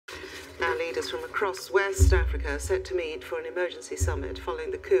leaders from across West Africa are set to meet for an emergency summit following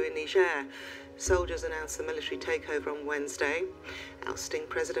the coup in Niger. Soldiers announced the military takeover on Wednesday, ousting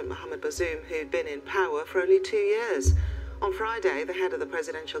President Mohamed Bazoum, who'd been in power for only 2 years. On Friday, the head of the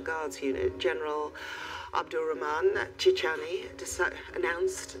Presidential Guards Unit, General Abdurrahman Chichani,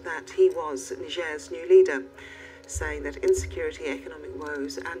 announced that he was Niger's new leader, saying that insecurity, economic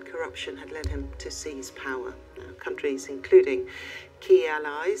woes and corruption had led him to seize power. Now, countries including key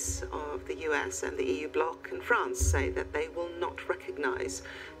allies of the US and the EU bloc and France say that they will not recognise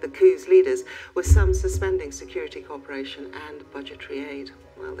the coup's leaders, with some suspending security cooperation and budgetary aid.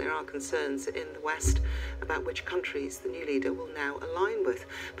 Well, there are concerns in the West about which countries the new leader will now align with,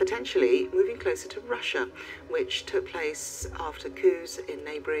 potentially moving closer to Russia, which took place after coups in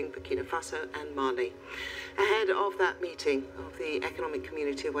neighbouring Burkina Faso and Mali. Ahead of that meeting of the Economic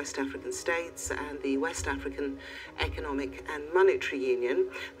Community of West African States and the West African Economic and Monetary Union,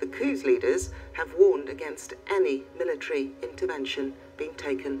 the coup's leaders have warned against any military intervention being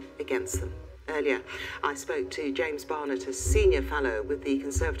taken against them. Earlier, I spoke to James Barnett, a senior fellow with the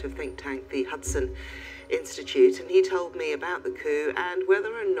conservative think tank, the Hudson Institute, and he told me about the coup and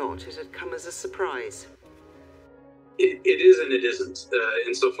whether or not it had come as a surprise. It is and it isn't,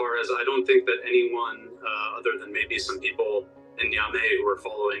 insofar as I don't think that anyone, other than maybe some people in Niamey who are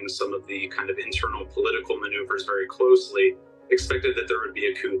following some of the kind of internal political maneuvers very closely, expected that there would be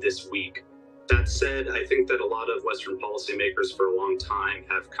a coup this week. That said, I think that a lot of Western policymakers for a long time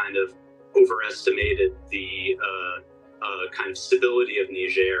have kind of overestimated the kind of stability of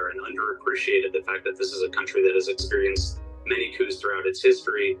Niger and underappreciated the fact that this is a country that has experienced many coups throughout its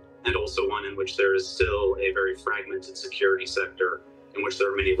history, and also one in which there is still a very fragmented security sector, in which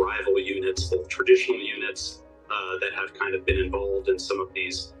there are many rival units, both traditional units that have kind of been involved in some of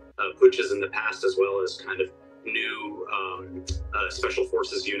these putsches in the past, as well as kind of new special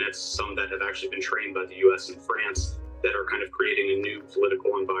forces units, some that have actually been trained by the US and France, that are kind of creating a new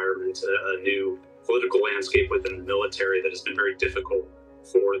political environment, a new political landscape within the military that has been very difficult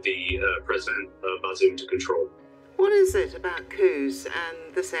for the President Bazoum to control. What is it about coups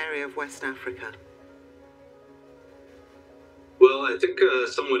and this area of West Africa? Well, I think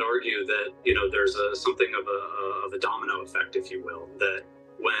some would argue that, there's something of a domino effect, if you will, that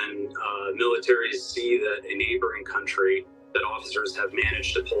when militaries see that a neighboring country, that officers have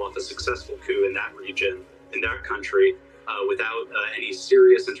managed to pull off a successful coup in that region, in that country, without any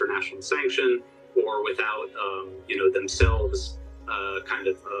serious international sanction, or without, themselves kind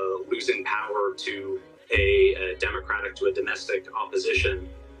of losing power to a democratic, to a domestic opposition,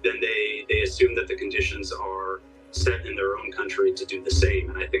 then they assume that the conditions are set in their own country to do the same.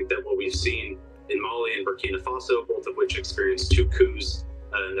 And I think that what we've seen in Mali and Burkina Faso, both of which experienced two coups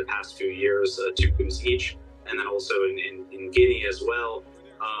in the past few years, two coups each, and then also in Guinea as well,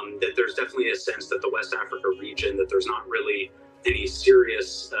 that there's definitely a sense that the West Africa region, that there's not really any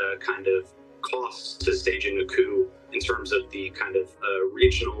serious kind of cost to staging a coup in terms of the kind of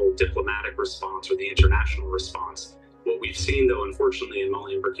regional diplomatic response or the international response. What we've seen, though, unfortunately, in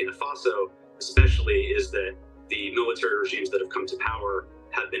Mali and Burkina Faso, especially, is that the military regimes that have come to power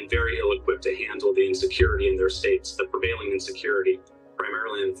have been very ill-equipped to handle the insecurity in their states, the prevailing insecurity,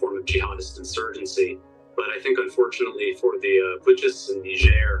 primarily in the form of jihadist insurgency. But I think, unfortunately, for the putschists in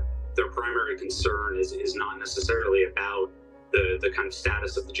Niger, their primary concern is not necessarily about the kind of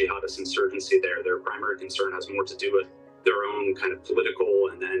status of the jihadist insurgency there. Their primary concern has more to do with their own kind of political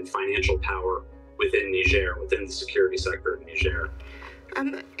and financial power within Niger, within the security sector of Niger.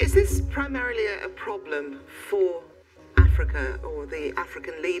 Is this primarily a problem for Africa or the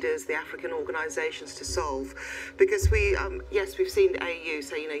African leaders, the African organisations to solve? Because yes, we've seen the AU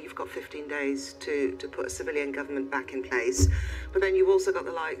say, you've got 15 days to put a civilian government back in place. But then you've also got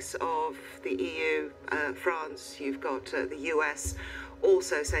the likes of the EU, France, you've got the US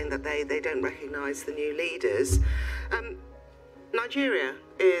also saying that they don't recognise the new leaders. Nigeria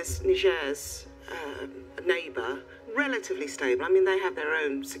is Niger's neighbour, relatively stable. I mean, they have their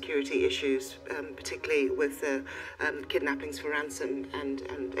own security issues, particularly with kidnappings for ransom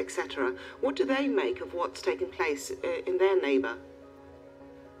and etc. What do they make of what's taken place in their neighbour?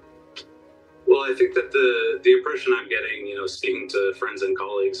 Well, I think that the impression I'm getting, speaking to friends and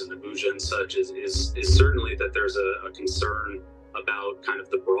colleagues in Abuja and such, is certainly that there's a concern about kind of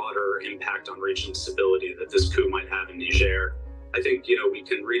the broader impact on regional stability that this coup might have in Niger. I think, we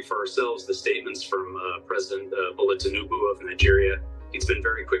can read for ourselves the statements from President Bola Tinubu of Nigeria. He's been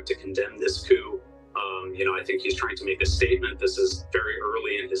very quick to condemn this coup. I think he's trying to make a statement. This is very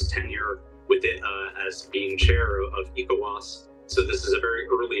early in his tenure with it as being chair of ECOWAS. So this is a very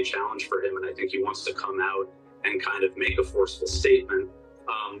early challenge for him, and I think he wants to come out and kind of make a forceful statement.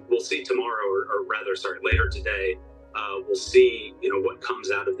 We'll we'll see tomorrow, or rather, sorry, later today. We'll see, what comes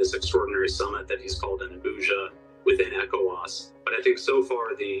out of this extraordinary summit that he's called in Abuja within ECOWAS. But I think so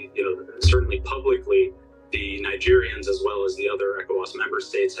far, certainly publicly, the Nigerians as well as the other ECOWAS member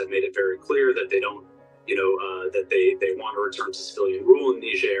states have made it very clear that they don't, that they want to return to civilian rule in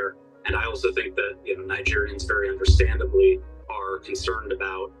Niger. And I also think that, Nigerians very understandably are concerned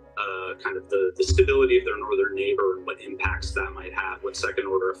about kind of the stability of their northern neighbor and what impacts that might have, what second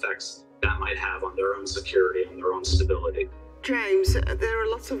order effects that might have on their own security and their own stability. James, there are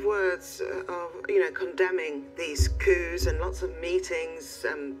lots of words of, condemning these coups and lots of meetings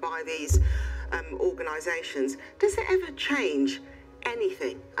by these organisations. Does it ever change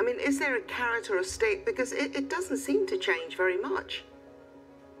anything? I mean, is there a carrot or a stick? Because it doesn't seem to change very much.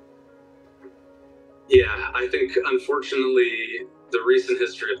 Yeah, I think, unfortunately, the recent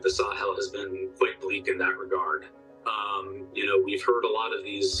history of the Sahel has been quite bleak in that regard. We've heard a lot of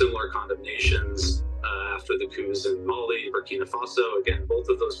these similar condemnations after the coups in Mali, Burkina Faso. Again, both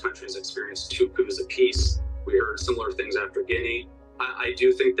of those countries experienced 2 coups apiece. We heard similar things after Guinea. I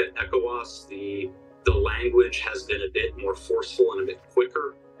do think that ECOWAS, the language has been a bit more forceful and a bit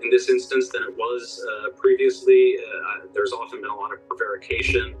quicker in this instance than it was previously. There's often been a lot of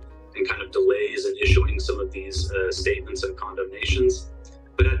prevarication and kind of delays in issuing some of these statements and condemnations.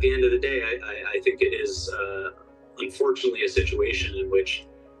 But at the end of the day, I think it is unfortunately a situation in which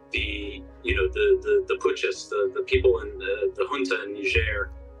the putschists, the people in the junta in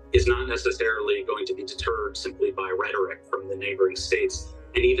Niger, is not necessarily going to be deterred simply by rhetoric from the neighboring states,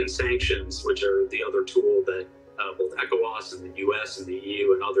 and even sanctions, which are the other tool that both ECOWAS and the US and the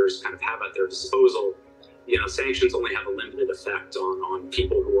EU and others kind of have at their disposal. Sanctions only have a limited effect on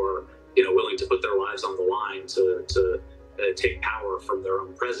people who are, willing to put their lives on the line to take power from their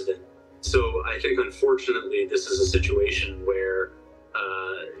own president. So I think, unfortunately, this is a situation where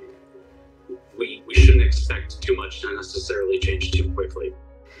we shouldn't expect too much to necessarily change too quickly.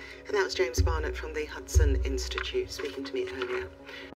 And that was James Barnett from the Hudson Institute speaking to me earlier.